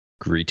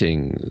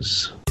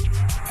Greetings.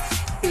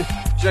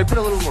 Should I put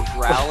a little more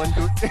growl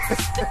into it?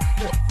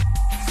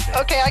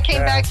 Okay, I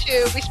came back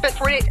to, we spent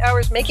 48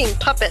 hours making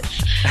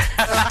puppets.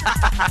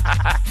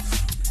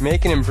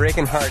 Making and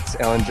breaking hearts,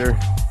 Ellinger.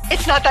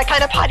 It's not that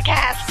kind of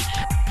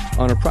podcast.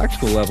 On a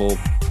practical level,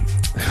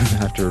 I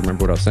have to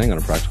remember what I was saying on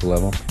a practical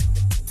level.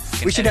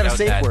 We should have a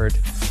safe word.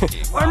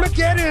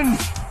 Armageddon!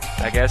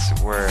 I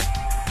guess we're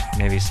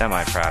maybe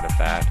semi-proud of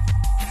that.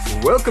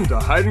 Welcome to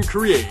Hide and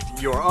Create,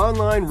 your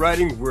online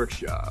writing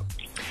workshop.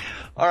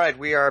 All right,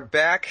 we are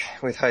back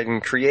with Hide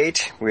and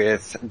Create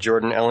with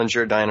Jordan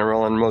Ellinger, Diana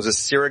Rowland, Moses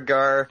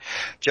Siregar,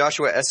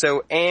 Joshua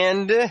Essoe,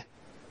 and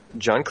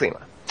John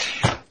Klima.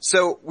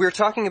 So we're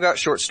talking about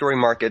short story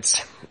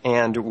markets,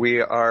 and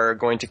we are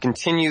going to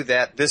continue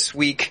that this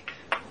week.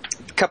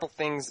 A couple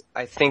things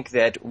I think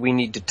that we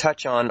need to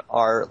touch on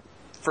are,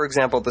 for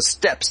example, the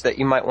steps that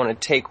you might want to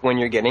take when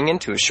you're getting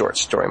into a short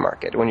story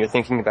market, when you're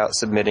thinking about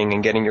submitting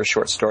and getting your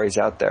short stories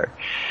out there.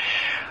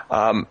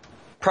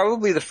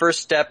 Probably the first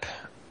step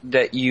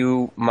that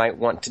you might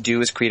want to do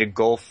is create a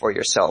goal for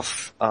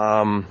yourself,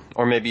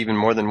 or maybe even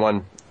more than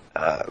one.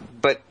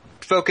 But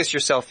focus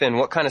yourself in.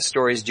 What kind of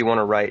stories do you want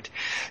to write?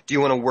 Do you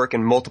want to work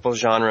in multiple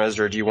genres,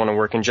 or do you want to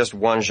work in just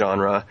one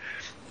genre?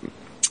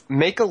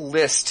 Make a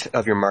list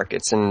of your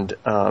markets and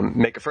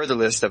make a further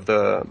list of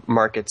the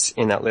markets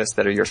in that list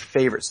that are your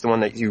favorites, the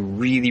one that you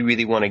really,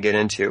 really want to get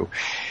into.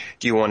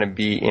 Do you want to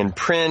be in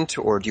print,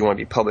 or do you want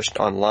to be published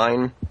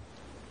online?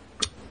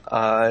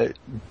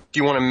 Do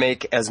you want to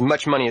make as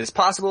much money as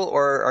possible,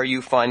 or are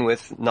you fine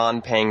with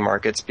non-paying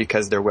markets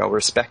because they're well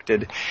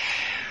respected?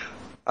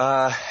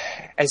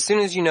 As soon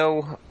as you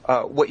know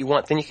what you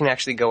want, then you can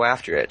actually go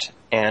after it.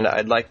 And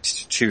I'd like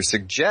to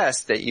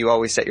suggest that you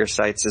always set your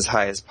sights as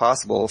high as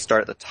possible.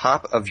 Start at the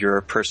top of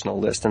your personal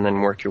list and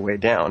then work your way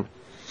down.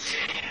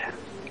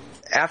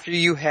 After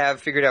you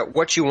have figured out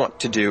what you want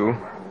to do,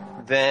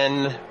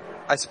 then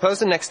I suppose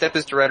the next step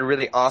is to write a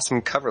really awesome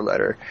cover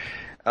letter.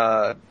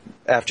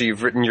 After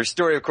you've written your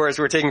story, of course,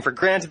 we're taking for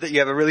granted that you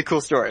have a really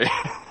cool story.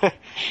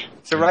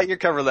 So write your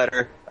cover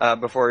letter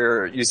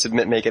before you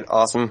submit. Make it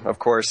awesome, of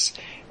course.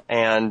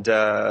 And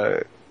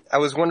I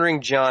was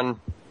wondering,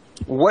 John,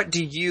 what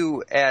do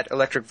you at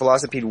Electric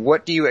Velocipede,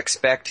 what do you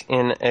expect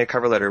in a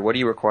cover letter? What do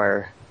you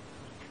require?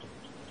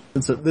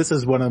 So this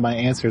is one of my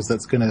answers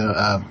that's going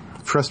to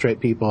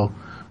frustrate people.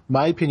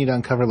 My opinion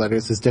on cover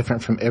letters is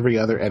different from every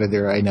other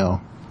editor I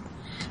know.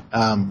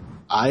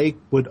 I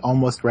would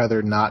almost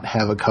rather not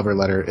have a cover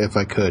letter if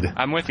I could.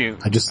 I'm with you.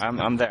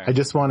 I'm there. I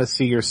just want to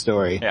see your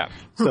story. Yeah.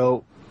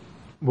 So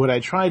what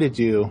I try to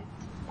do,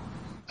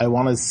 I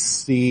want to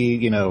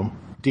see,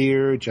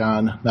 Dear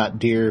John, not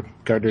Dear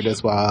Gardner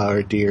Dessois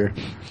or Dear,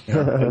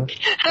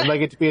 I'd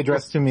like it to be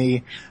addressed to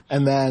me.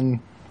 And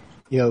then,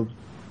 here,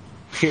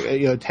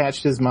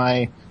 attached is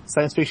my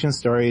science fiction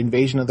story,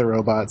 Invasion of the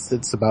Robots.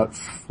 It's about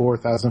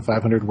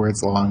 4,500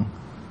 words long.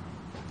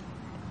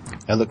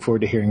 I look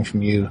forward to hearing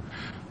from you,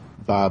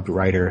 Bob,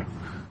 writer.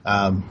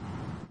 I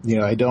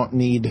don't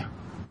need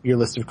your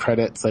list of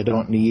credits. I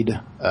don't need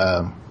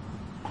a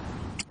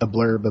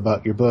blurb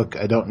about your book.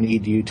 I don't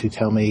need you to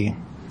tell me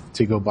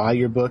to go buy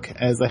your book,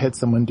 as I had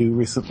someone do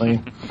recently.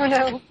 Oh,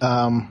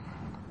 no.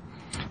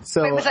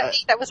 So wait, was that me?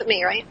 That wasn't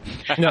me, right?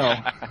 No.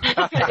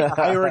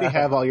 I already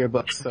have all your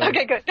books. So.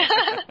 Okay, good.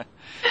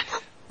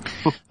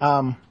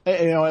 A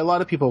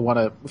lot of people want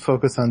to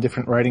focus on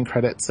different writing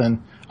credits,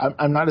 and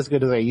I'm not as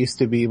good as I used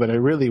to be, but I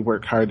really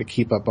work hard to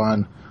keep up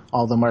on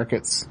all the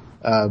markets.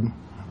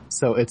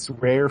 So it's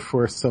rare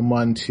for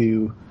someone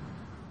to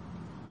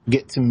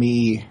get to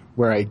me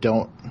where I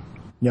don't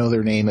know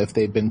their name if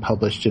they've been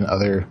published in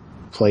other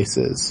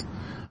places.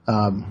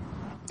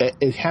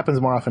 It happens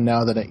more often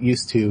now than it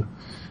used to,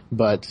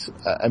 but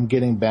I'm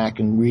getting back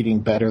and reading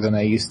better than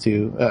I used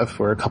to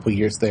for a couple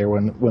years there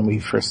when we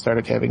first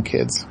started having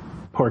kids.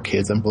 Poor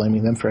kids, I'm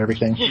blaming them for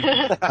everything.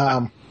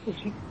 I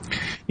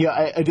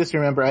just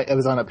remember I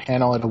was on a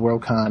panel at a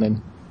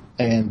Worldcon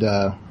and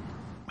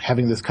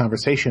having this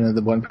conversation, and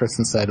the one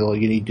person said, well,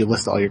 you need to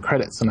list all your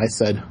credits. And I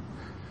said,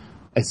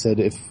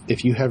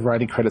 if you have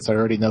writing credits, I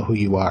already know who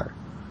you are.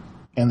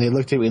 And they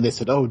looked at me and they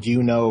said, oh, do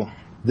you know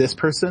this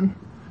person?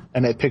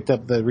 And I picked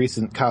up the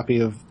recent copy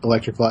of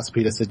Electric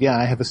Velocipede. I said, yeah,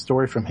 I have a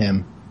story from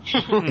him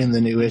in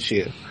the new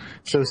issue.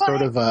 So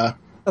sort of,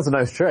 that's a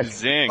nice trick.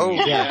 Zing. Oh,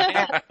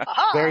 yeah.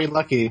 Very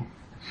lucky.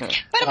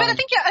 But I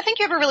think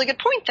you have a really good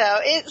point, though.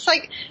 It's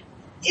like,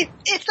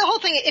 it's the whole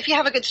thing. If you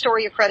have a good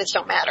story, your credits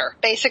don't matter,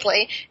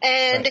 basically.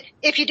 And right.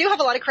 If you do have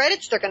a lot of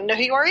credits, they're going to know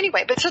who you are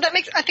anyway. But so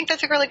I think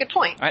that's a really good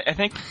point. I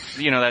think,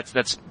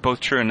 that's both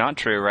true and not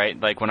true, right?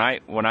 Like when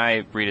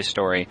I read a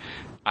story,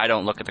 I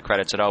don't look at the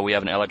credits at all. We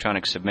have an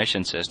electronic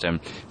submission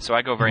system, so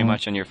I go very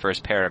much on your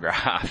first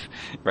paragraph,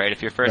 right?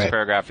 If your first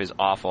paragraph is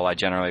awful, I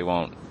generally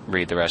won't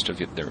read the rest of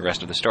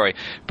the story.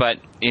 But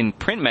in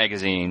print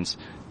magazines,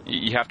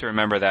 you have to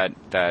remember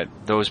that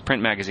those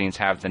print magazines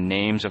have the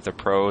names of the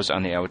pros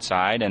on the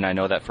outside, and I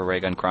know that for Ray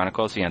Gun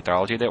Chronicles, the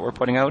anthology that we're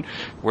putting out,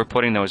 we're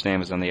putting those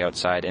names on the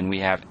outside, and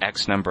we have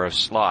X number of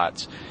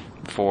slots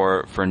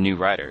for new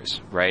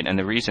writers, right? And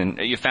the reason,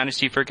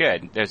 Fantasy for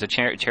Good, there's a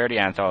charity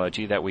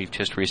anthology that we've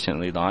just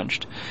recently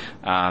launched.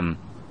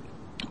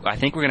 I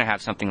think we're going to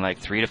have something like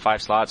 3 to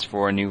 5 slots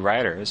for new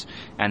writers,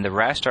 and the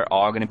rest are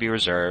all going to be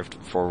reserved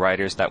for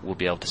writers that will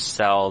be able to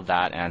sell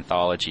that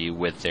anthology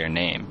with their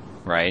name,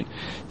 right?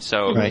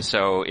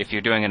 So if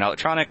you're doing an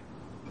electronic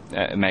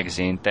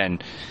magazine, then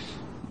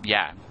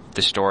yeah,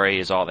 the story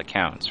is all that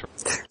counts.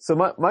 So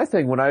my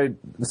thing when I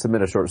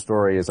submit a short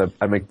story is I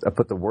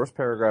put the worst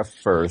paragraph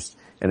first,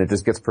 and it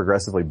just gets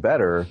progressively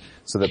better,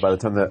 so that by the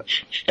time the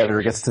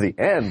editor gets to the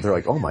end, they're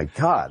like, "Oh my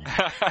god,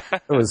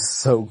 it was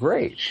so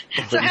great."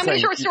 So how many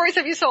short stories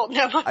have you sold?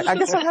 No, I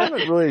guess I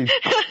haven't really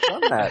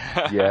done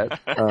that yet.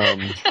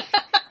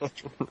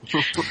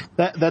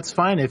 That's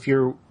fine if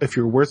your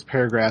worst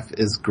paragraph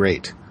is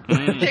great.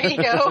 There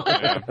you go.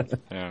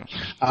 Yeah.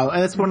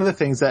 And it's one of the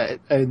things that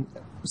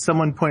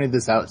someone pointed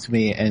this out to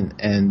me, and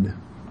I'm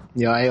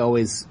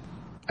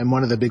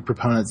one of the big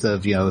proponents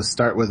of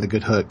start with a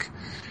good hook.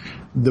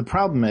 The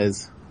problem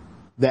is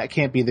that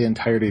can't be the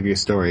entirety of your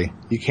story.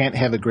 You can't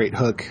have a great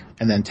hook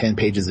and then 10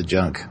 pages of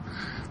junk.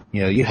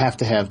 You have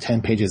to have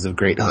 10 pages of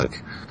great hook.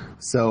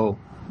 So,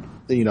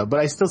 but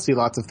I still see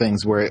lots of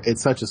things where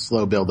it's such a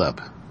slow build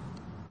up.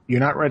 You're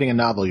not writing a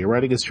novel, you're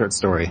writing a short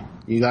story.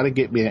 You gotta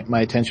get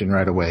my attention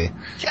right away.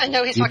 I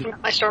know he's talking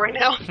about my story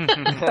now.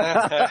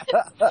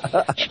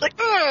 Like,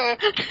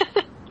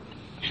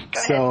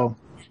 so,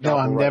 no,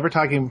 I'm never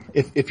talking,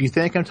 if you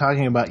think I'm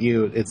talking about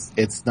you,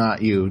 it's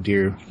not you,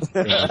 dear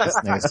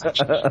listeners.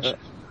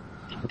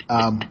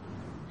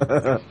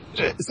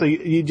 So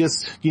you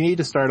need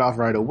to start off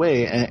right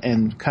away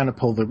and kind of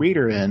pull the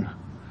reader in,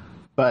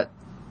 but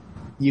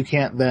you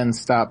can't then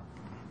stop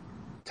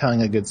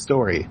telling a good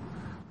story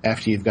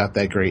after you've got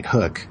that great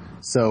hook.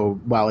 So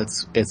while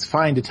it's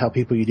fine to tell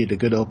people you need a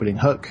good opening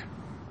hook,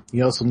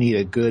 you also need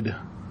a good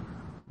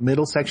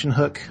middle section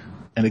hook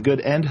and a good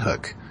end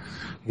hook.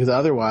 Because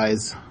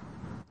otherwise,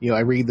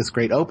 I read this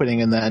great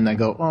opening and then I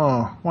go,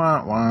 oh,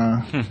 wah,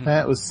 wah,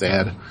 that was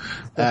sad.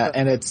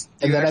 And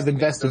then I've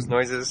invested those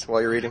noises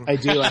while you're reading. I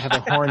do. I have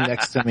a horn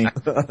next to me.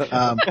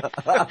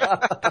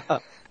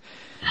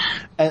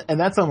 And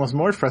that's almost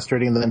more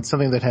frustrating than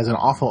something that has an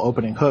awful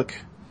opening hook.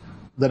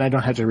 Then I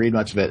don't have to read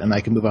much of it and I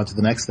can move on to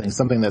the next thing.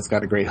 Something that's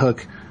got a great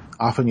hook,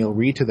 often you'll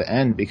read to the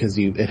end because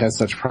it has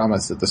such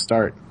promise at the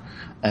start.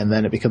 And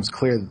then it becomes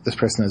clear that this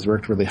person has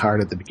worked really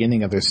hard at the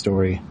beginning of their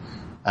story.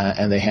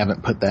 And they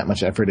haven't put that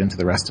much effort into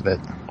the rest of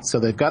it. So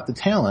they've got the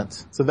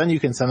talent. So then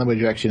you can send them a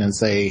rejection and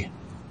say,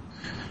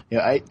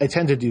 I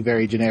tend to do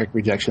very generic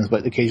rejections,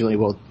 but occasionally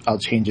I'll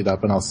change it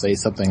up and I'll say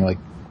something like,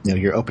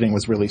 your opening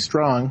was really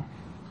strong.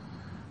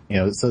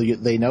 So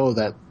they know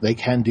that they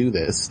can do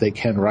this. They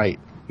can write.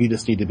 You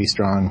just need to be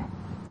strong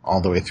all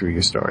the way through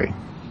your story.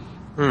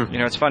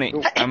 It's funny.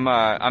 I'm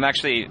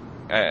actually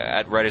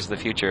at Writers of the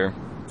Future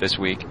this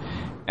week,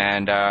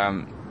 and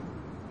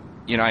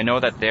I know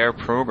that their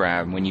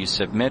program, when you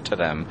submit to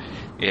them,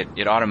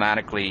 it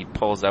automatically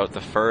pulls out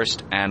the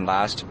first and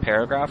last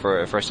paragraph,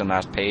 or first and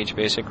last page,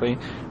 basically,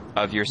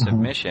 of your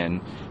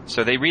submission.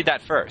 So they read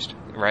that first,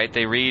 right?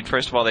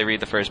 First of all, they read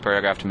the first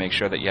paragraph to make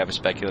sure that you have a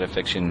speculative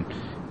fiction,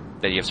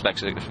 that you have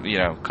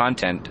speculative,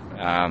 content,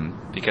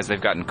 because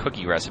they've gotten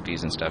cookie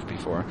recipes and stuff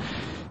before.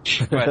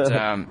 But,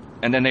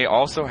 and then they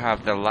also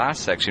have the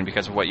last section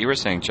because of what you were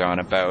saying, John,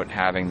 about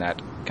having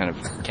that kind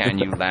of, can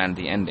you land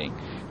the ending?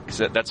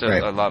 Because that's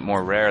a lot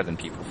more rare than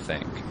people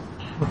think.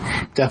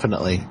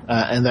 Definitely.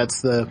 And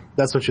that's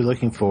what you're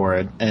looking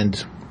for.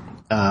 And,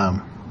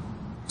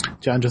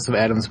 John Joseph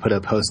Adams put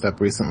a post up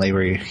recently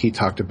where he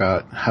talked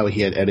about how he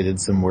had edited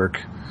some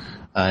work.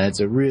 It's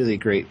a really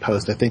great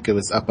post. I think it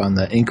was up on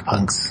the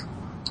Inkpunks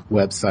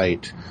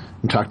website,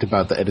 and talked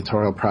about the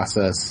editorial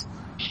process.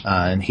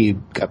 And he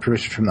got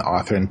permission from the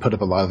author and put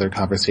up a lot of their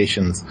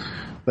conversations.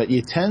 But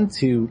you tend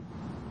to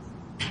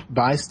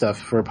buy stuff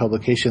for a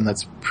publication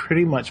that's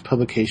pretty much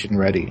publication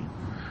ready.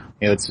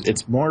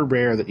 It's more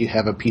rare that you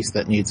have a piece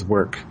that needs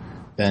work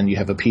than you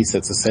have a piece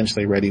that's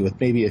essentially ready with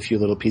maybe a few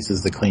little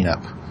pieces to clean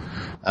up.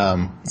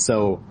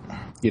 So,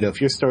 if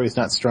your story's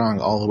not strong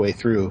all the way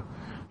through,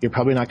 you're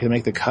probably not going to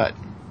make the cut.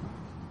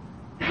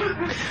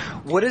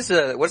 What's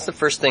the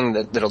first thing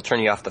that'll turn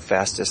you off the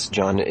fastest,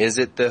 John? Is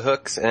it the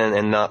hooks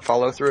and not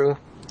follow through,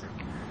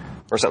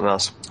 or something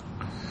else?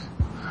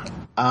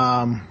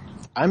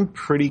 I'm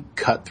pretty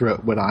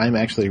cutthroat when I'm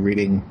actually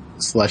reading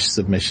slush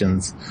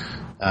submissions.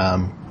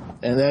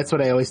 And that's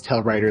what I always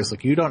tell writers,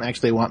 you don't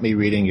actually want me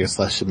reading your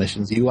slush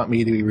submissions. You want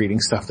me to be reading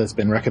stuff that's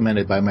been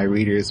recommended by my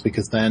readers,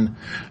 because then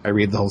I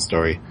read the whole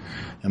story.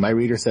 And my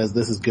reader says,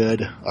 this is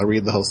good, I'll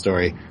read the whole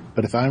story.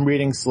 But if I'm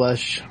reading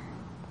slush,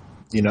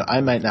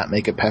 I might not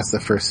make it past the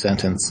first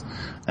sentence.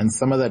 And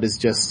some of that is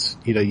just,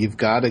 you've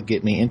got to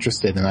get me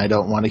interested, and I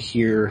don't want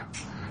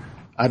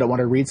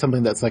to read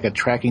something that's like a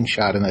tracking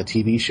shot in a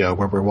TV show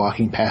where we're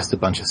walking past a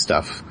bunch of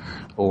stuff,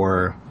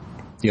 or,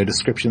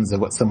 descriptions of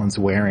what someone's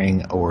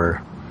wearing,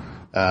 or,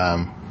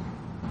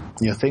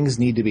 things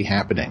need to be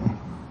happening.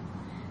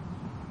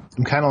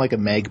 I'm kind of like a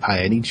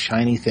magpie. I need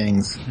shiny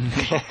things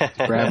to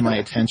grab my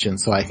attention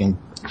so I can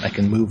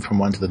move from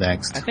one to the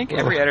next. I think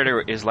every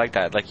editor is like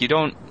that. Like you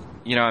don't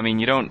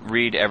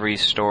read every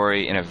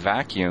story in a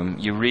vacuum.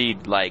 You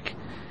read like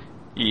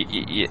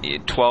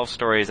 12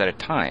 stories at a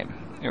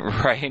time,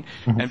 right?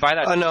 And by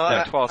that,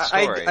 that 12th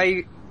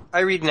story, I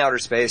read in outer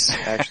space,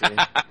 actually.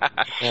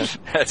 Yeah.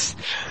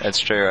 That's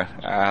true.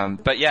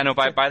 But yeah, no,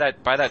 by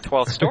that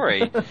 12th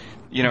story,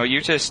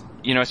 you just,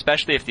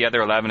 especially if the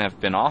other 11 have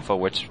been awful,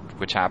 which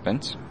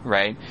happens,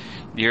 right?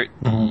 You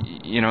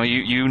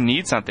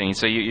need something.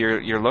 So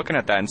you're looking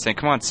at that and saying,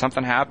 come on,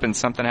 something happened.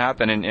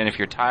 And if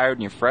you're tired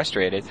and you're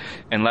frustrated,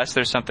 unless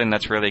there's something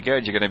that's really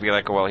good, you're going to be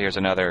like, oh, well, here's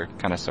another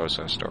kind of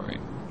so-so story,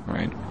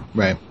 right?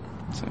 Right.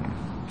 So.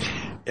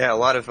 Yeah, a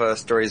lot of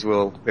stories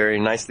will very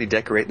nicely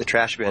decorate the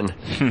trash bin.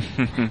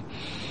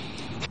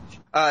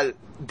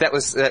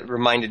 That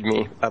reminded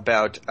me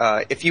about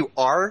if you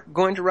are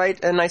going to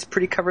write a nice,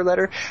 pretty cover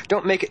letter,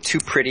 don't make it too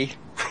pretty.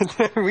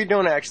 We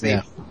don't actually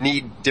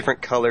need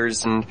different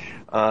colors and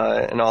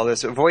all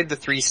this. Avoid the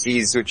 3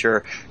 C's, which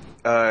are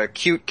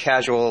cute,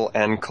 casual,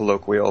 and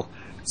colloquial.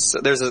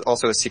 So there's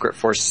also a secret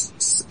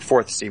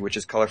fourth C, which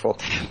is colorful.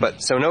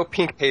 But so no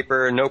pink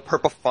paper, no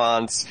purple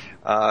fonts.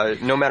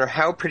 No matter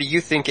how pretty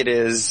you think it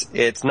is,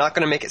 it's not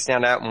going to make it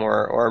stand out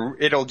more, or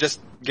it'll just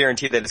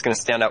guarantee that it's going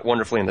to stand out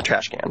wonderfully in the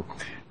trash can,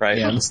 right?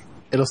 Yeah,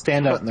 it'll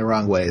stand out in the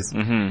wrong ways.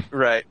 Mm-hmm.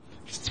 Right.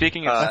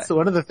 Speaking of, that's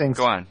one of the things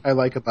I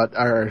like about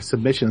our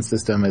submission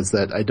system is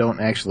that I don't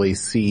actually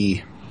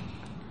see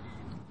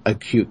a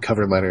cute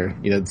cover letter.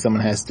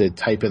 Someone has to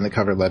type in the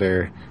cover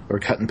letter or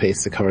cut and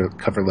paste the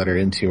cover letter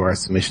into our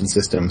submission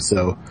system.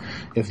 So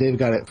if they've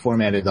got it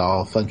formatted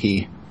all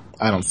funky,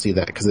 I don't see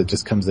that because it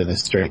just comes in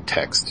as straight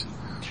text.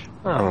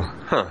 Oh,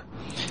 huh.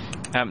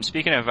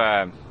 Speaking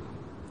of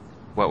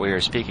what we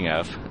were speaking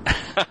of,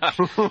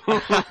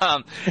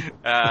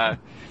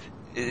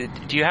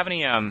 do you have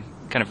any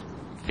kind of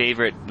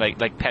favorite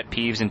like pet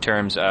peeves in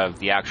terms of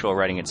the actual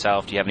writing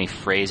itself? Do you have any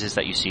phrases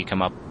that you see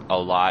come up a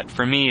lot?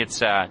 For me,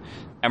 it's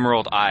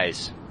emerald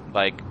eyes.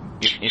 Like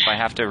if I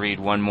have to read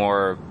one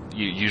more,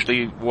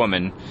 usually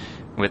woman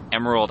with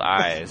emerald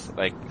eyes,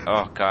 like,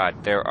 oh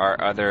god, there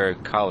are other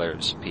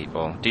colors,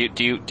 people. Do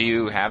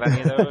you have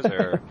any of those?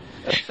 Or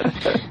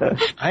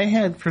I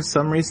had, for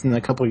some reason,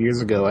 a couple of years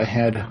ago, I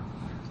had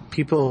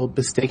people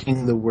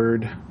mistaking the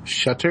word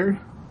shutter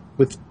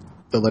with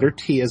the letter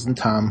T as in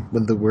Tom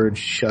with the word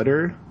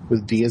shutter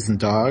with D as in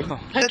dog. Oh,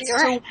 that's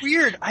so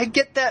weird. I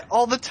get that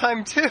all the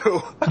time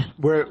too.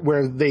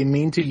 where they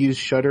mean to use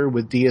shutter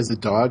with D as a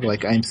dog,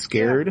 like I'm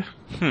scared,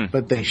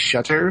 but they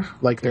shutter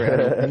like they're at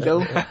a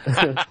window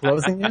instead of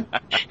closing it.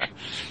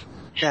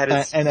 That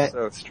is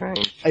so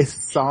strange. I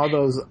saw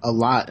those a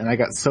lot, and I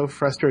got so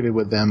frustrated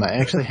with them. I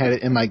actually had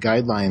it in my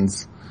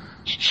guidelines.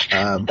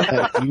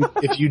 That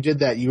if you did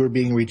that, you were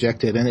being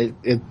rejected, and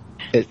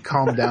it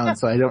calmed down,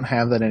 so I don't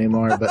have that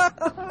anymore. But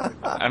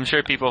I'm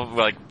sure people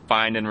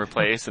find and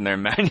replace in their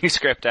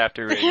manuscript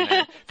after reading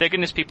it. Thank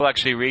goodness people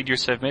actually read your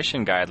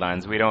submission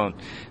guidelines.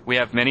 We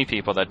have many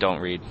people that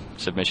don't read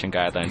submission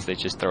guidelines. They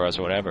just throw us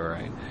whatever,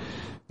 right?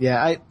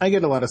 Yeah, I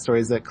get a lot of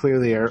stories that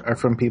clearly are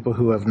from people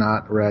who have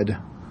not read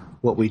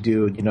what we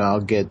do.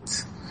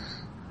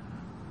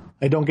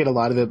 I don't get a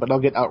lot of it, but I'll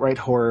get outright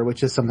horror,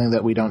 which is something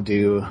that we don't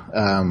do.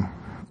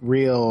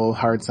 Real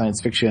hard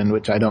science fiction,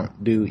 which I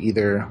don't do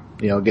either.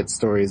 I'll get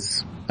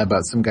stories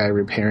about some guy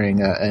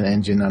repairing an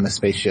engine on a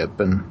spaceship,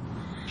 and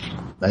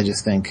I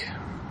just think,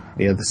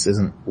 this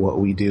isn't what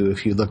we do.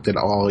 If you looked at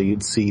all,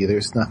 you'd see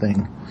there's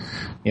nothing.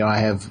 I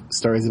have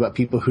stories about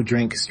people who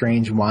drink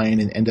strange wine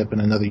and end up in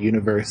another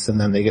universe, and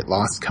then they get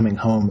lost coming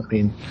home. I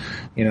mean,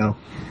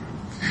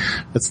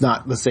 it's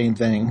not the same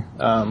thing.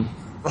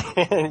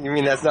 You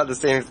mean that's not the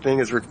same thing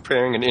as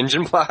repairing an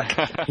engine block?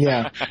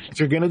 Yeah.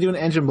 If you're going to do an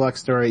engine block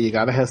story, you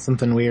got to have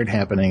something weird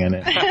happening in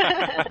it.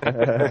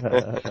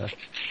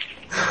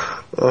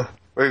 What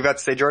were you about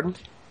to say, Jordan?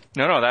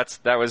 No,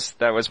 that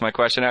was my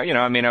question.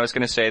 I was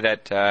going to say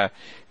that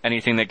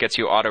anything that gets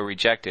you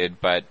auto-rejected,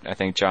 but I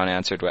think John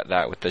answered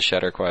that with the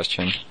shutter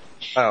question.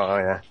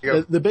 Oh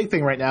yeah. The big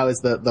thing right now is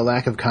the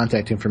lack of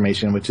contact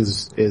information, which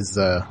is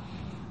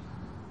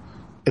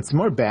it's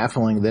more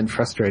baffling than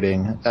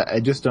frustrating.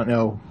 I just don't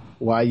know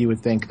why you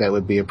would think that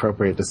would be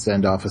appropriate to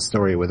send off a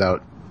story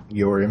without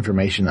your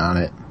information on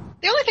it.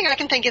 The only thing I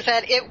can think is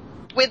that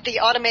with the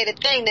automated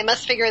thing, they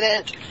must figure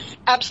that it's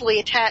absolutely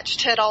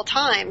attached at all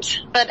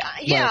times. But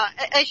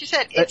as you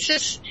said, it's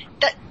just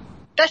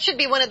that should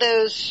be one of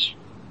those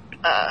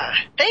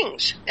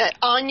things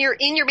in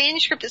your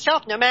manuscript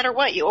itself. No matter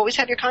what, you always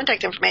have your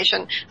contact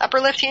information, upper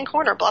left-hand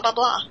corner, blah blah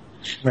blah.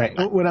 Right.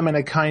 When I'm in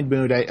a kind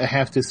mood, I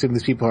have to assume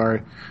these people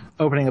are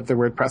opening up their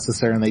word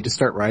processor and they just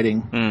start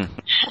writing.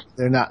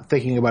 They're not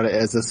thinking about it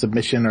as a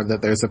submission or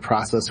that there's a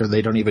process, or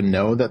they don't even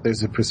know that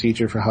there's a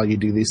procedure for how you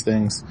do these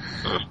things.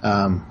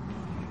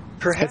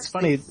 Perhaps it's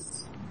funny.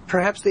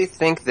 Perhaps they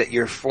think that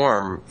your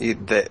form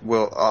that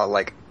will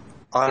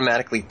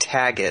automatically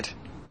tag it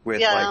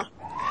with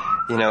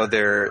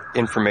their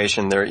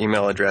information, their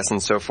email address,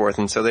 and so forth,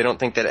 and so they don't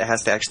think that it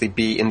has to actually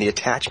be in the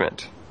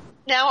attachment.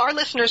 now our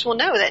listeners will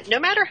know that no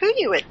matter who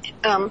you would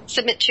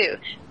submit to,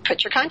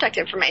 put your contact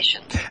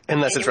information.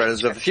 Unless it's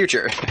Writers of the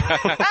Future.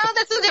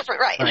 That's a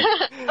different, right.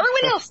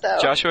 Everyone else, though.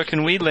 Joshua,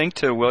 can we link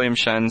to William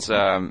Shunn's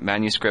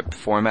manuscript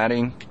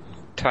formatting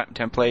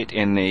template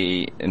in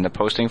the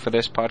posting for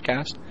this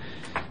podcast?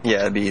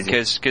 Yeah, it'd be easy.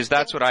 Because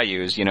that's what I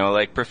use. You know,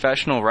 like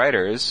professional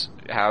writers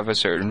have a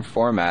certain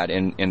format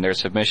in their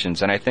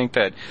submissions, and I think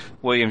that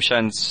William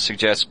Shunn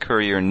suggests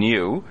Courier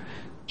New,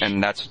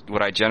 and that's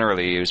what I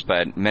generally use.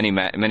 But many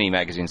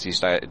magazines these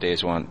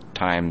days want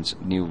Times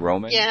New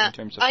Roman. Yeah, in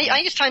terms of I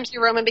use Times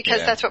New Roman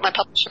because that's what my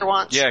publisher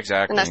wants. Yeah,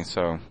 exactly.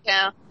 So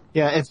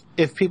yeah,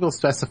 if people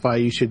specify,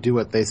 you should do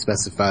what they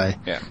specify.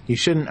 Yeah. You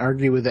shouldn't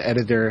argue with the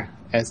editor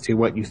as to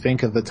what you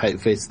think of the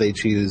typeface they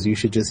choose. You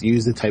should just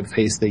use the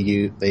typeface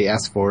they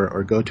ask for,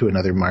 or go to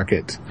another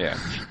market. Yeah.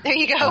 There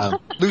you go.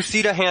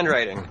 Lucida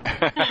handwriting.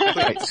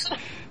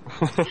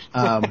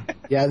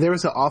 Yeah, there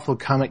was an awful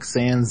Comic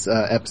Sans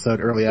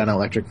episode early on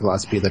Electric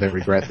Velocipede that I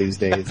regret these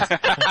days.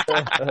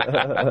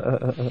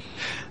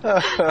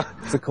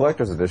 It's a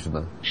collector's edition,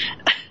 though.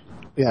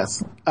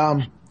 Yes.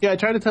 Yeah, I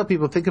try to tell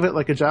people, think of it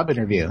like a job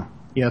interview.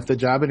 You know, if the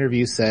job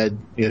interview said,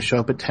 you know, show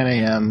up at 10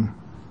 a.m.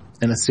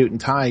 in a suit and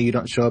tie, you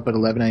don't show up at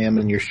 11 a.m.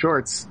 in your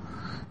shorts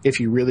if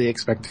you really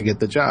expect to get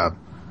the job.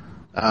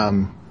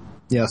 You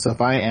know, so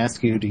if I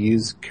ask you to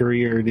use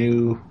Courier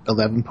New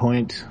 11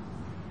 point,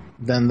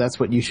 then that's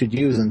what you should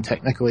use. And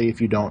technically,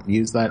 if you don't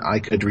use that, I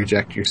could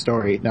reject your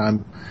story. Now,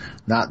 I'm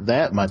not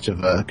that much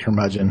of a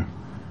curmudgeon.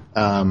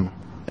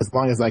 As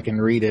long as I can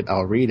read it,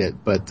 I'll read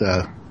it. But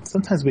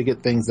sometimes we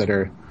get things that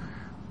are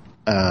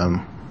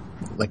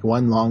like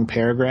one long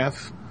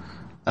paragraph,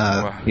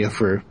 you know,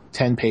 for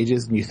 10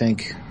 pages, and you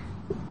think,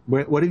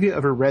 what have you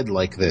ever read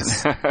like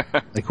this?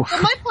 Like,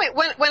 well, my point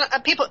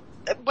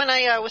when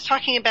I was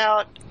talking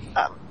about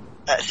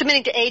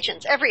submitting to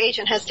agents, every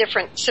agent has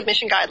different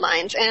submission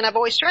guidelines, and I've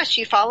always stressed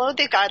you follow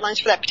the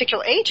guidelines for that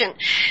particular agent.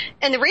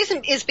 And the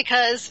reason is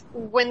because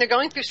when they're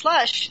going through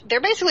slush,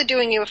 they're basically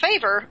doing you a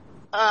favor,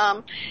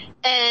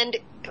 and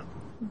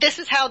this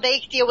is how they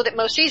deal with it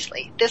most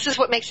easily. This is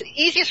what makes it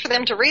easiest for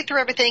them to read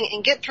through everything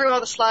and get through all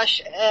the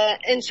slush.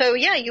 And so,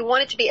 yeah, you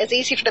want it to be as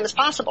easy for them as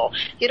possible.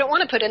 You don't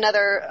want to put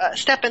another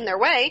step in their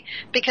way,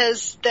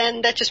 because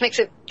then that just makes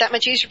it that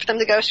much easier for them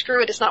to go,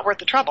 screw it, it's not worth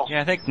the trouble.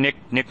 Yeah, I think Nick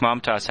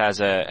Momtas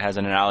has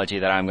an analogy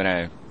that I'm going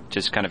to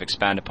just kind of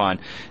expand upon.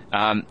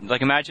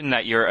 Like, imagine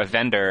that you're a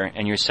vendor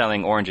and you're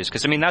selling oranges,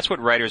 because I mean that's what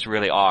writers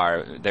really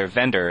are. They're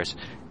vendors,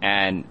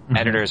 and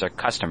editors are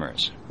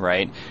customers,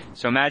 right?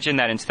 So imagine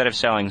that instead of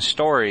selling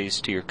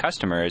stories to your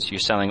customers, you're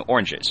selling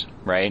oranges,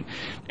 right?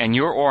 And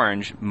your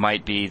orange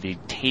might be the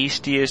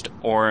tastiest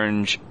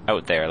orange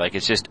out there. Like,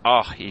 it's just,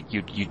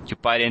 you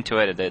bite into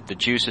it, the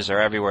juices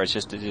are everywhere. It's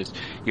just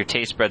your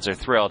taste buds are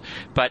thrilled.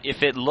 But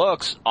if it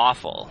looks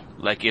awful,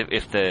 like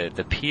if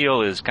the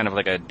peel is kind of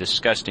like a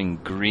disgusting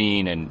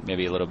green and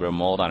maybe a little bit of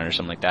mold on it or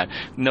something like that,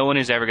 no one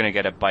is ever going to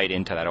get a bite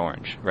into that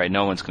orange, right?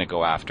 No one's going to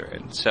go after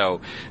it.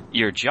 So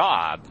your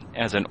job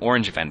as an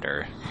orange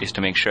vendor is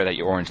to make sure that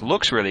your orange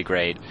looks really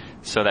great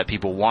so that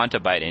people want to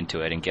bite into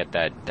it and get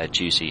that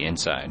juicy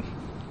inside.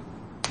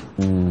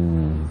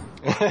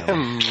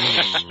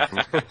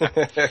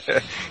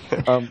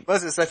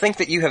 Moses, I think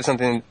that you have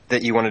something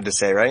that you wanted to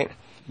say, right?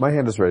 My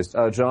hand is raised.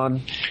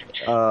 John,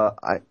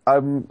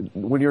 I'm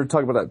when you were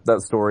talking about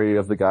that story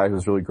of the guy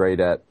who's really great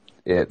at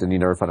it and you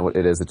never find out what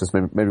it is, it just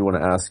made me want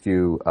to ask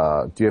you,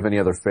 do you have any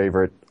other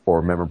favorite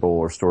or memorable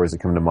or stories that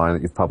come to mind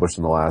that you've published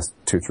in the last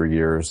 2-3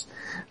 years,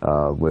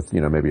 with,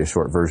 you know, maybe a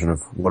short version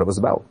of what it was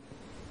about?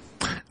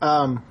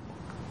 And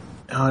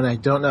I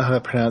don't know how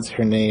to pronounce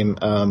her name.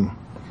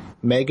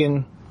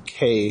 Megan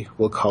K,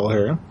 we'll call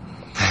her.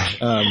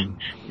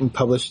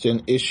 Published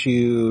in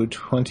issue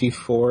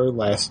 24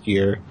 last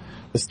year,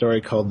 a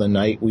story called The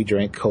Night We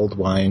Drank Cold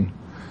Wine.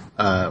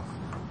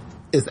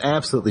 Is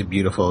absolutely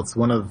beautiful. It's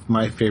one of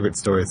my favorite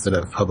stories that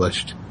I've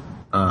published.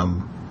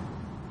 And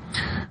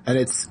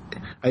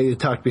I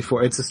talked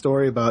before, it's a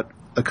story about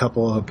a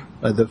couple of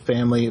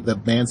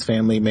the man's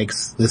family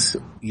makes this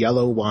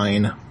yellow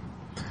wine,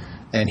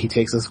 and he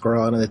takes this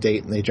girl out on a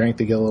date, and they drink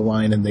the yellow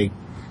wine, and they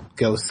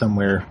go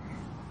somewhere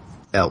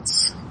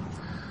else.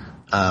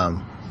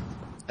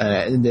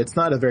 And it's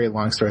not a very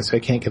long story, so I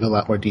can't give a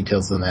lot more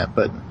details than that,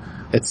 but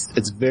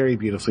it's very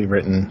beautifully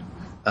written.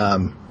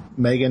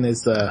 Megan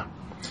is, at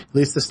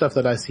least the stuff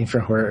that I've seen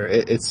from her,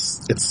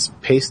 it's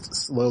paced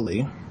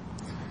slowly,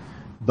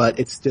 but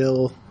it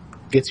still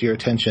gets your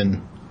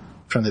attention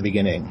from the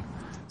beginning.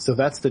 So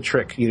that's the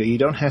trick. You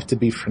don't have to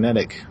be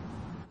frenetic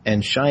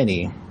and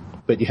shiny,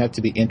 but you have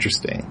to be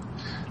interesting.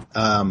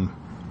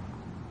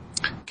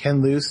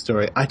 Ken Liu's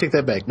story, I take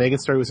that back.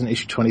 Megan's story was in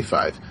issue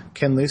 25.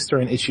 Ken Liu's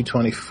story in issue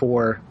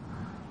 24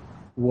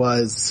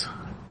 was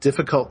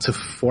difficult to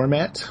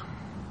format.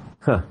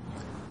 Huh.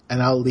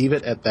 And I'll leave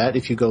it at that.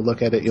 If you go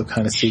look at it, you'll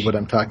kind of see what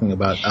I'm talking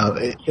about.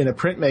 In a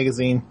print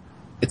magazine,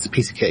 it's a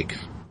piece of cake.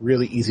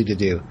 Really easy to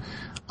do.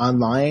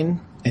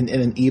 Online and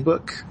in an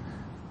ebook,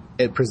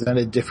 it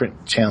presented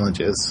different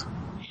challenges.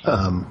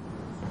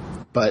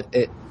 But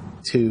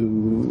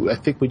I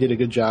think we did a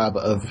good job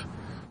of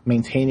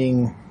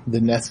maintaining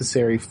the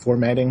necessary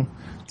formatting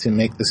to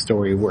make the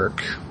story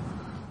work.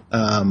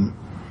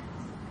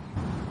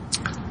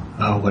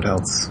 What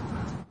else?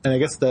 And I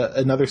guess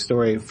another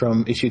story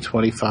from issue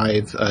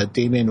 25,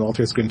 Damian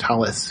Walters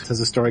Grintalis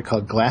has a story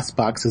called Glass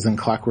Boxes and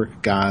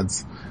Clockwork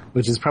Gods,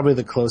 which is probably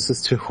the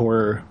closest to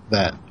horror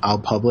that I'll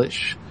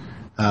publish.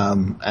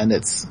 And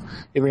it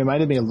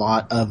reminded me a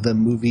lot of the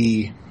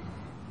movie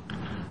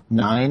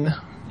 9,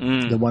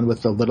 the one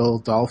with the little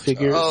doll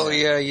figures. Oh,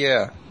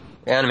 yeah.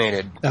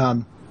 Animated.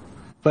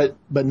 But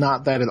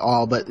not that at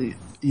all. But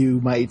you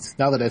might,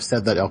 now that I've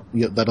said that,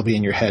 that'll be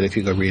in your head if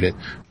you go read it.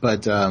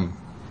 But,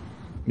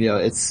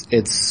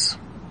 it's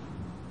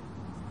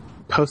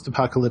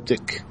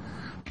post-apocalyptic.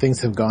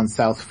 Things have gone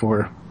south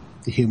for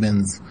the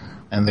humans,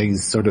 and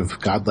these sort of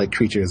godlike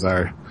creatures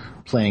are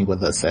playing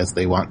with us as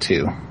they want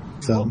to.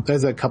 So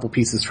there's a couple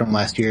pieces from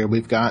last year.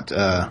 We've got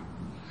a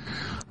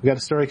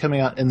story coming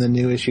out in the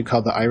new issue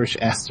called The Irish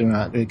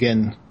Astronaut.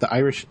 Again, The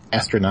Irish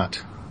Astronaut,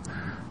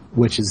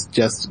 which is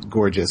just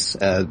gorgeous.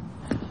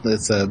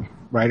 It's a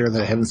writer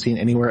that I haven't seen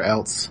anywhere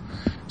else.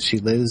 She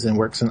lives and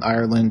works in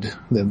Ireland.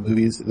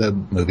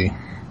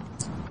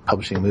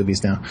 Publishing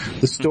movies now.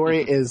 The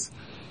story is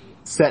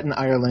set in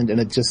Ireland, and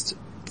it just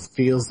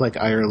feels like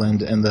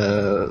Ireland, and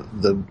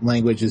the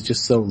language is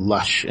just so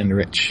lush and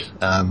rich.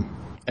 And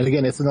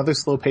again, it's another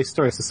slow-paced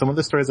story. So some of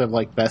the stories I've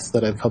liked best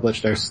that I've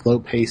published are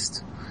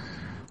slow-paced,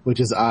 which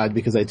is odd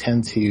because I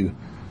tend to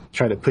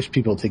try to push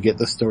people to get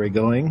the story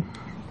going.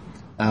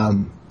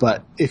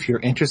 But if you're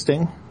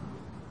interesting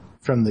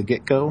from the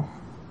get-go,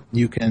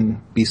 you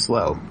can be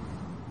slow.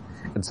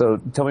 And so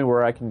tell me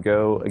where I can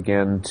go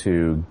again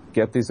to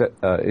get these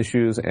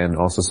issues and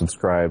also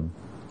subscribe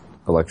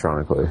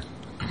electronically.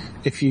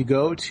 If you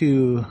go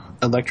to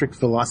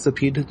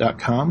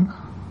electricvelocipede.com,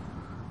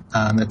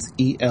 that's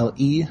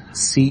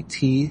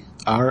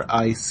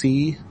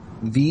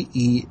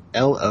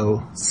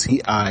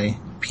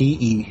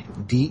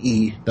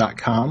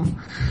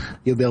electricvelocipede.com.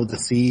 You'll be able to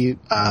see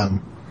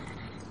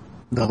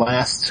the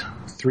last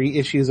 3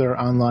 issues are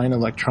online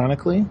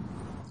electronically.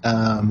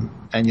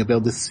 And you'll be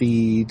able to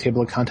see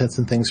table of contents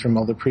and things from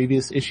all the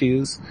previous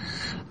issues.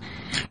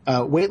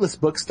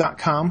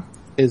 Weightlessbooks.com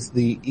is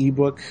the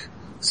ebook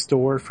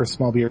store for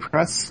Small Beer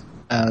Press.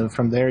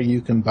 From there you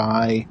can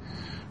buy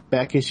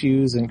back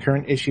issues and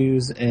current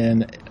issues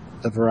in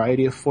a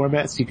variety of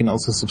formats. You can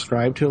also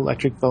subscribe to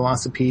Electric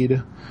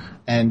Velocipede.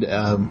 And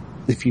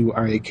if you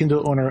are a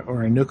Kindle owner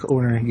or a Nook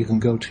owner, you can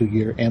go to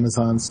your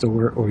Amazon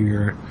store or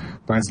your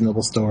Barnes &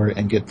 Noble store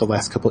and get the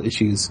last couple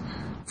issues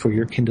for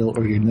your Kindle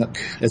or your Nook,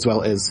 as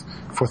well as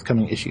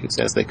forthcoming issues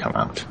as they come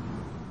out.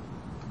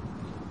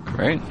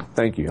 Great.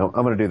 Thank you.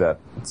 I'm going to do that.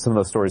 Some of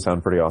those stories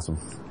sound pretty awesome.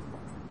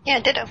 Yeah,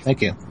 ditto.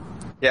 Thank you.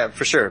 Yeah,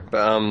 for sure.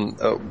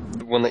 The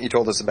one that you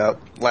told us about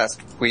last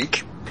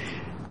week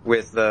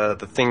with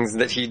the things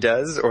that he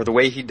does, or the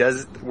way he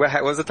does.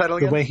 What was the title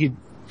again?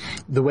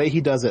 The Way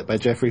He Does It by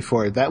Jeffrey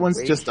Ford. That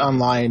one's just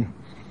online.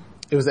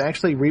 It was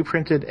actually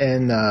reprinted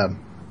in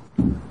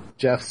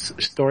Jeff's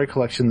story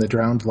collection, The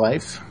Drowned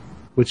Life,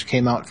 which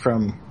came out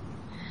from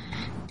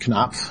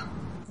Knopf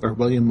or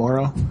William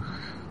Morrow.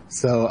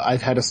 So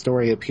I've had a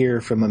story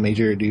appear from a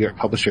major New York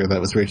publisher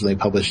that was originally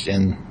published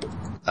in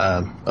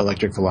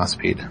Electric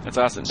Velocipede. That's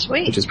awesome.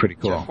 Sweet. Which is pretty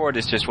cool. Jeff Ford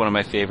is just one of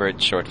my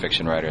favorite short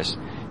fiction writers.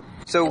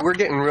 So we're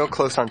getting real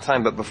close on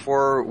time, but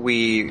before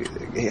we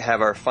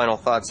have our final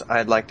thoughts,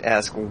 I'd like to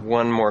ask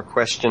one more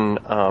question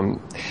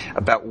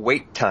about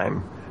wait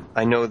time.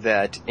 I know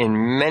that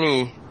in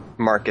many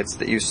markets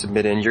that you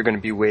submit in, you're going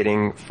to be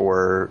waiting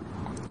for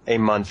a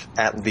month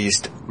at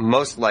least,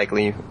 most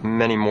likely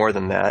many more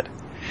than that.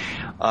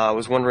 I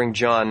was wondering,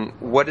 John,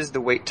 what is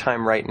the wait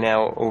time right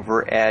now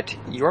over at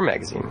your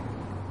magazine?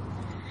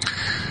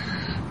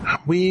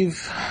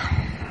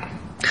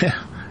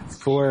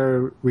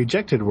 For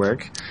rejected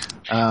work,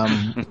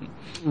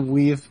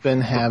 we've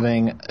been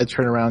having a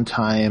turnaround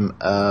time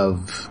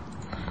of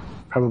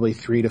probably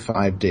 3 to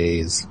 5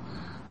 days.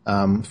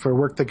 For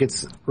work that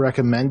gets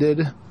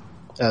recommended,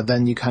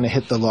 then you kind of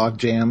hit the log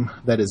jam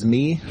that is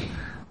me,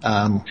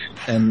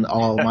 and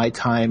all my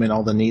time and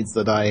all the needs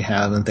that I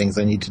have and things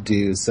I need to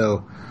do.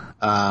 So,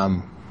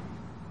 I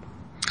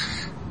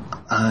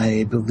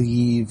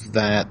believe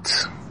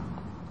that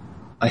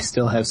I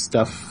still have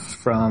stuff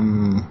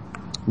from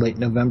late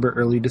November,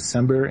 early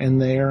December in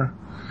there.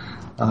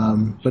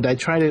 But I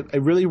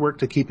really work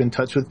to keep in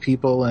touch with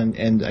people,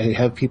 and I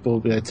have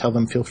people tell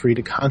them feel free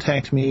to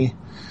contact me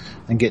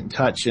and get in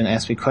touch and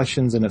ask me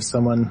questions. And if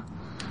someone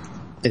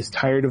is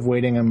tired of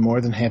waiting, I'm more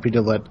than happy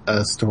to let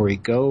a story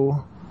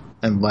go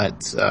and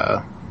let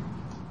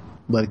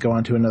it go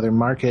on to another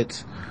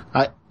market.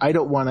 I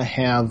don't want to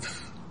have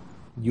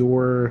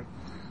your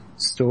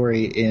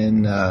story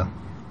in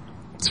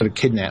sort of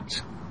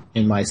kidnapped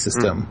in my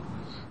system.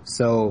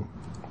 So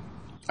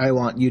I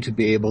want you to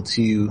be able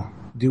to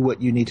do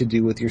what you need to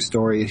do with your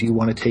story. If you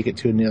want to take it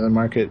to another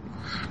market,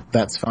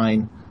 that's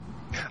fine.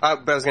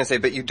 But I was going to say,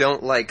 but you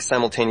don't like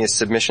simultaneous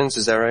submissions,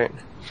 is that right?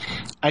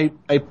 I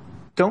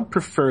don't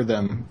prefer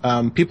them.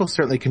 People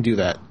certainly can do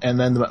that. And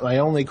then my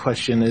only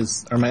question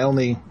is, or my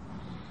only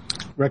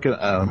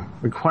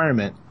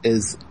requirement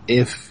is,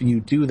 if you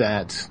do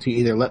that, to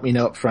either let me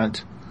know up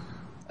front,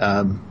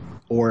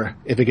 or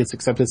if it gets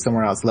accepted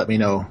somewhere else, let me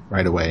know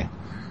right away.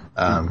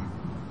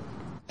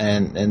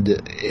 And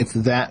if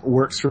that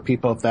works for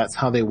people, if that's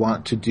how they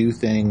want to do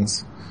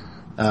things,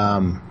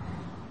 and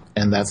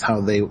that's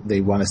how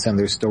they want to send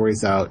their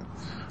stories out,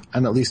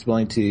 I'm at least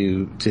willing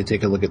to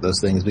take a look at those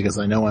things, because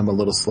I know I'm a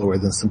little slower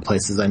than some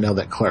places. I know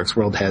that Clark's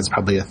World has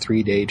probably a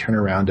 3-day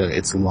turnaround at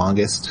its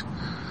longest,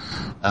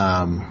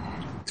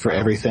 for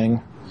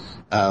everything.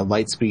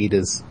 Lightspeed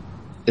is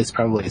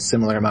probably a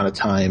similar amount of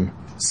time.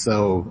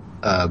 So,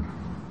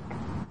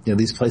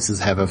 these places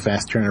have a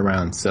fast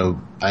turnaround, so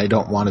I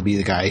don't want to be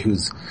the guy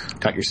who's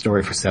got your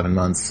story for 7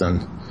 months,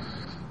 and,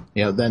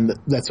 then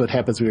that's what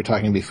happens. We were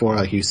talking before,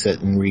 like, you sit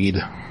and read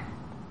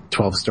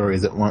 12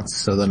 stories at once,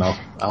 so then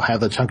I'll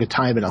have a chunk of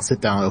time and I'll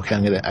sit down,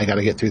 okay, I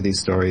gotta get through these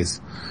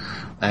stories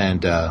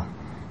and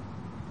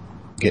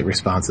get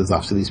responses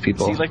off to these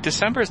people. See, like,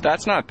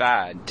 that's not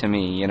bad to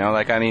me,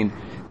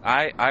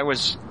 I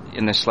was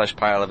in the slush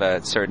pile of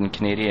a certain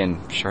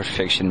Canadian short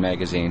fiction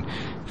magazine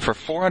for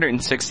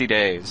 460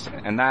 days,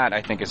 and that,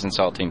 I think, is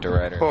insulting to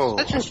writers. Oh.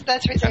 That's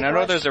ridiculous. And I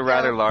know there's a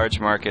rather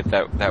large market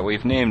that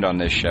we've named on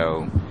this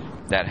show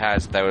that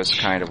has those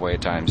kind of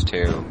wait times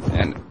too,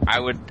 and I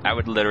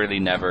would literally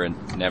never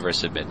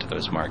submit to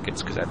those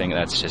markets, because I think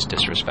that's just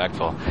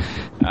disrespectful.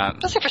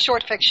 Especially for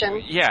short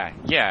fiction. Yeah,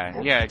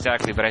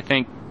 exactly. But I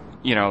think,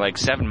 like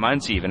 7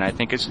 months even, I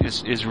think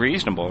is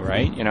reasonable,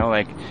 right?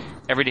 Like,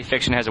 everyday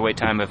fiction has a wait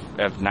time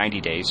of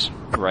 90 days,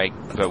 right?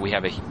 But we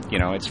have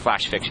it's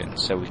flash fiction,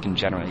 so we can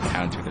generally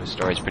pound through those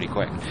stories pretty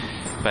quick.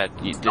 But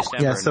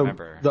December, so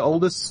November. The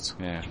oldest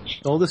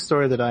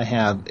story that I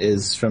have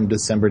is from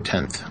December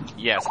 10th.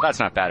 Yeah, so that's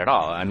not bad at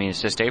all. I mean,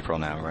 it's just April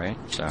now, right?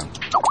 So,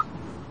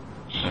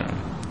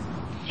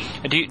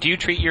 do you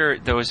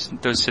treat those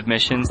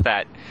submissions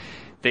that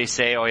they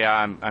say, oh yeah,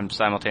 I'm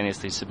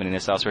simultaneously submitting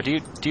this elsewhere? Do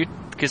you,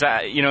 because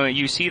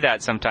you see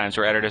that sometimes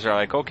where editors are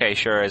like, okay,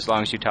 sure, as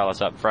long as you tell us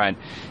up front.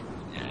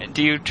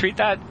 Do you treat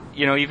that,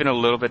 even a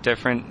little bit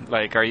different?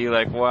 Like, are you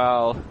like,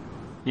 well,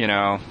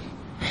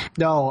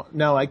 No,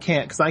 I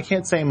can't, because I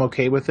can't say I'm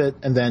okay with it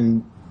and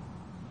then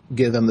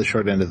give them the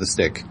short end of the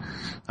stick.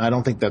 I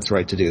don't think that's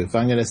right to do. If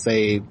I'm going to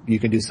say you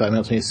can do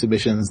simultaneous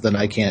submissions, then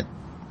I can't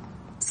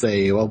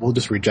say, well, we'll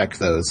just reject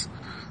those,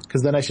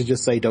 because then I should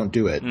just say don't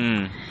do it.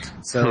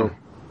 So,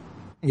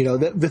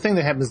 the thing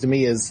that happens to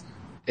me is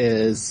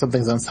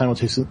something's on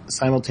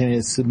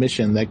simultaneous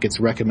submission that gets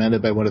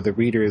recommended by one of the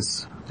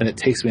readers, and it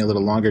takes me a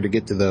little longer to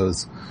get to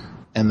those,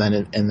 and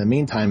then in the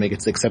meantime it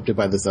gets accepted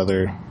by this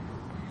other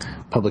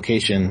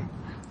publication.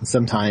 And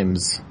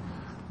sometimes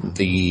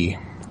the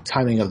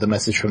timing of the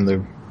message from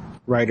the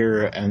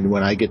writer and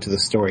when I get to the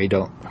story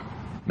don't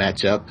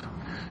match up,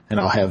 and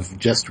I'll have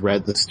just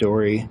read the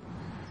story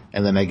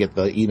and then I get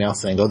the email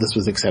saying, oh, this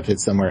was accepted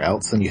somewhere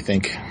else, and you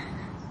think,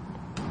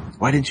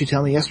 why didn't you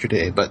tell me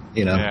yesterday? But,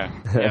 Yeah,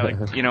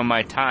 like,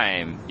 my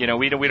time,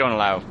 we don't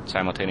allow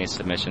simultaneous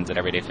submissions at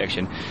Everyday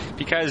Fiction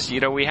because,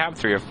 we have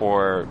 3 or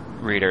 4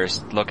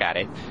 readers look at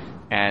it,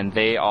 and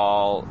they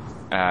all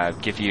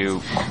give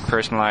you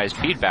personalized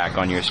feedback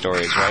on your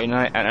stories, right? And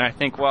I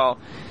think, well,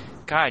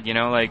 God,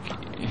 like,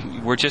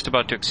 we're just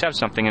about to accept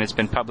something and it's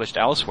been published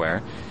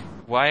elsewhere.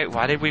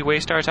 Why did we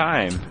waste our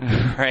time,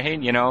 right?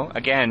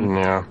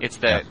 Again, it's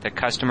the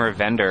customer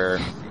vendor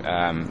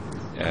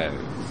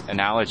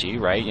analogy,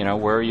 right?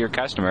 We're your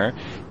customer,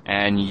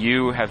 and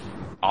you have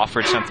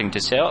offered something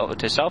to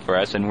sell for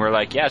us, and we're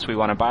like, yes, we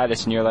want to buy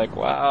this, and you're like,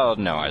 well,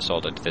 no, I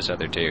sold it to this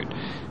other dude,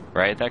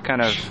 right? That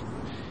kind of,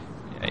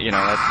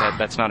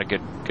 that's not a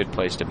good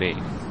place to be.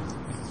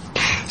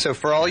 So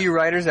for all you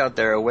writers out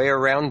there, a way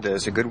around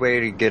this, a good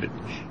way to get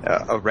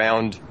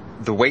around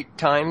the wait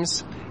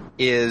times,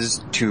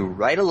 is to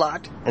write a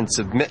lot and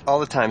submit all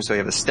the time, so you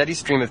have a steady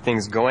stream of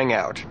things going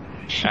out.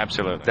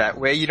 Absolutely. That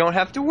way you don't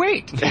have to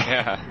wait.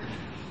 Yeah.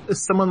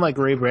 Someone like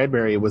Ray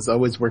Bradbury was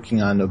always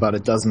working on about a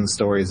dozen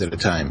stories at a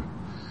time.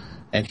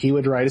 And he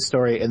would write a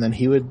story, and then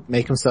he would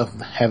make himself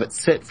have it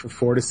sit for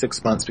 4 to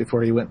 6 months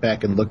before he went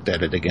back and looked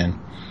at it again.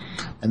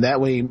 And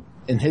that way,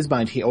 in his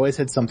mind, he always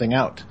had something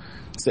out.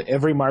 So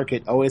every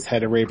market always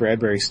had a Ray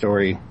Bradbury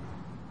story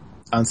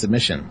on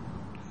submission.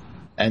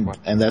 And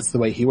that's the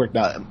way he worked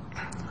out.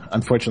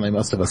 Unfortunately,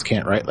 most of us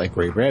can't write like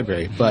Ray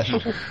Bradbury, but,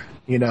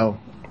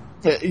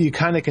 you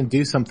kind of can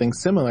do something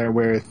similar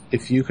where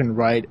if you can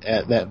write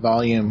at that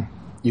volume,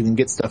 you can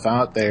get stuff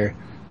out there.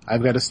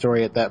 I've got a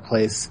story at that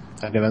place,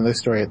 I've got another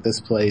story at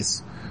this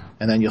place,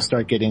 and then you'll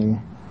start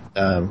getting,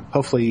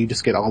 hopefully you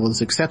just get all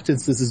those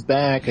acceptances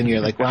back, and you're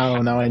like,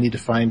 wow, now I need to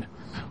find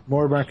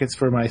more markets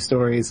for my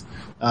stories.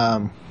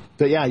 But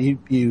yeah,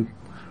 you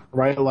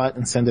write a lot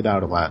and send it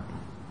out a lot.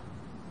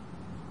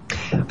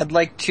 I'd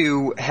like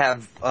to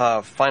have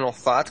final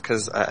thoughts,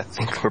 because I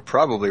think we're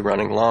probably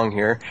running long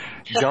here.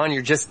 John,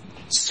 you're just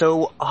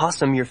so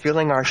awesome. You're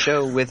filling our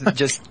show with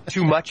just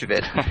too much of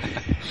it.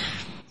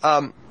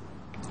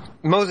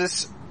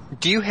 Moses,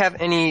 Do you have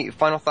any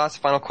final thoughts,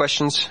 final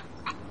questions?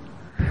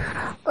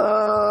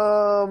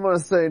 I'm gonna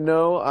say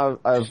no.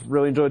 I've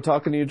really enjoyed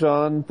talking to you,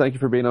 John. Thank you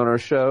for being on our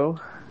show.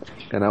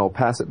 And I will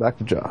pass it back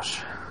to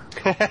Josh.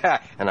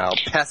 And I'll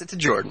pass it to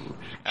Jordan.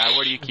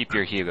 Where do you keep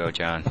your Hugo,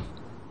 John?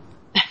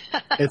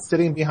 It's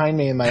sitting behind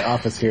me in my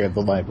office here at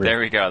the library. There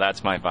we go.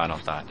 That's my final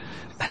thought.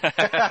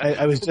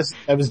 I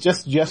was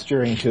just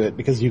gesturing to it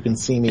because you can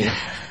see me. Of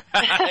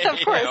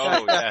course.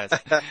 Oh, yes.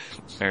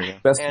 There you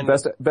go.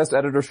 Best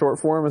editor short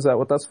form, is that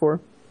what that's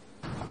for?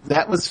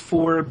 That was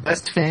for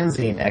best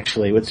fanzine,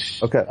 actually,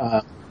 which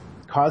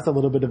caused a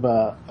little bit of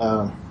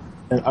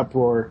an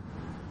uproar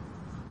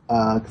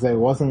because I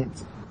wasn't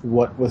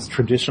what was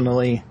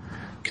traditionally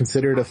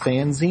considered a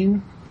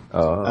fanzine,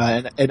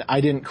 and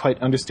I didn't quite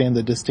understand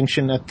the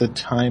distinction at the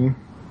time.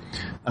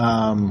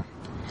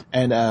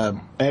 And I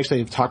actually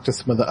have talked to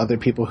some of the other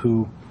people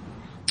who,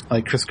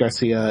 like Chris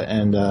Garcia,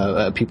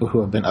 and people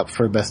who have been up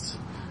for best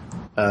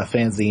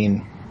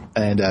fanzine,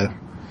 and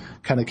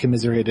kind of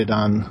commiserated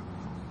on.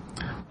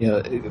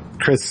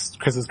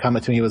 Chris's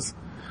comment to me was,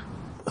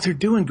 they're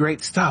doing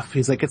great stuff.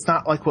 He's like, it's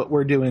not like what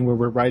we're doing where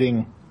we're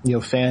writing,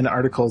 fan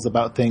articles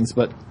about things,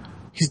 but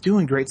he's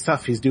doing great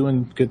stuff. He's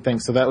doing good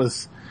things. So that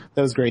was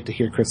great to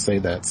hear Chris say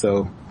that.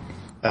 So,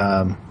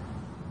 I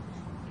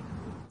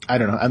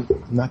don't know. I'm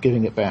not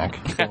giving it back.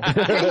 So.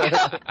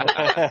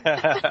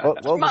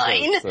 well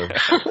Mine.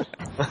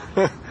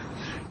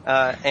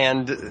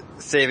 And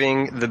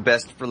saving the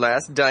best for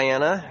last,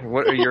 Diana,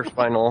 what are your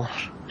final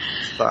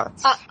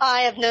thoughts?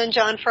 I have known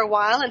John for a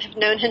while and have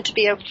known him to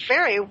be a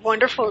very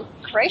wonderful,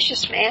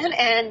 gracious man,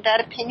 and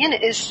that opinion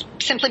is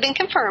simply been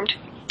confirmed.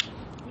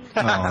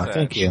 Oh,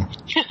 thank you.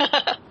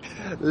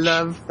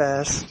 Love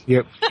fest.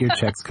 Your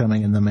check's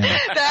coming in the mail.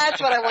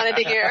 That's what I wanted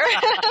to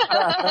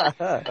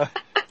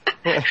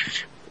hear.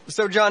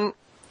 So, John,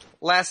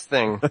 last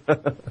thing.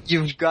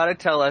 You've got to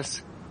tell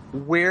us,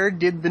 where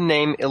did the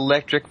name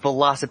Electric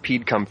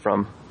Velocipede come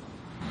from?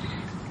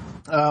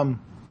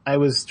 I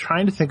was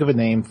trying to think of a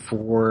name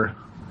for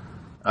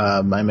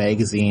my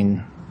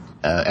magazine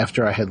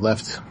after I had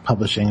left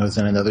publishing. I was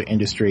in another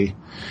industry,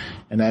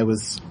 and I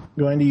was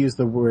going to use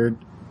the word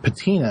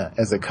patina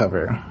as a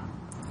cover,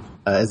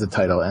 as a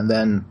title. And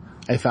then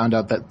I found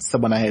out that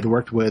someone I had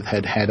worked with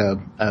had a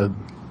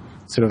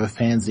sort of a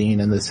fanzine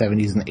in the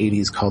 70s and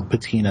 80s called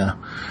Patina.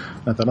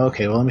 And I thought,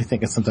 okay, well, let me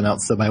think of something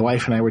else. So my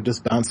wife and I were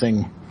just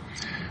bouncing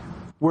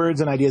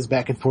words and ideas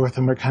back and forth,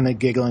 and we're kind of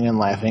giggling and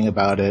laughing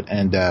about it.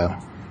 And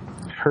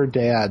her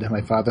dad,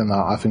 my father-in-law,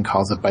 often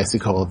calls a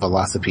bicycle a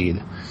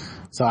velocipede.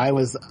 So I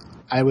was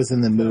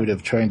in the mood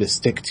of trying to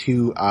stick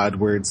two odd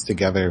words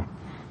together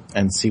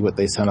and see what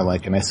they sounded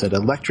like. And I said,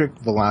 Electric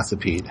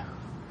Velocipede.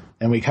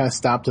 And we kind of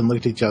stopped and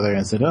looked at each other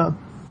and said, oh,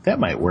 that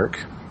might work.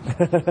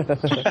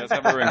 It does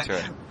have a ring to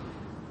it.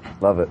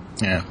 Love it.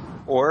 Yeah.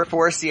 Or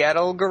for a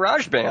Seattle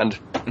garage band.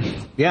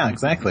 Yeah,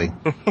 exactly.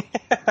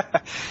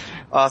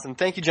 Awesome.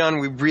 Thank you, John.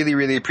 We really,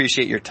 really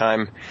appreciate your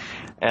time.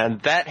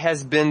 And that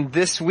has been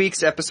this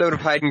week's episode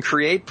of Hide and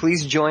Create.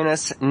 Please join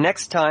us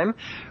next time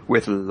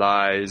with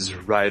Lies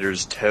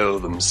Writers Tell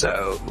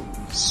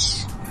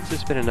Themselves. This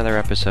has been another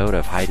episode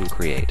of Hide and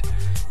Create.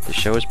 The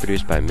show is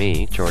produced by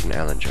me, Jordan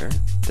Ellinger.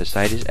 The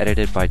site is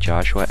edited by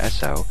Joshua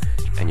Essoe,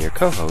 and your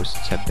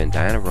co-hosts have been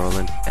Diana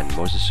Rowland and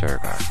Moses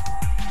Siregar.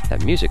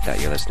 That music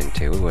that you're listening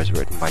to was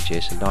written by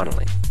Jason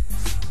Donnelly.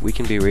 We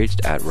can be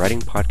reached at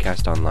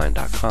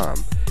writingpodcastonline.com,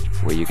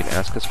 where you can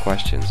ask us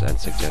questions and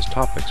suggest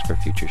topics for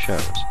future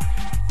shows.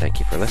 Thank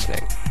you for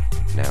listening.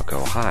 Now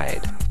go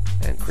hide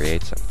and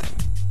create something.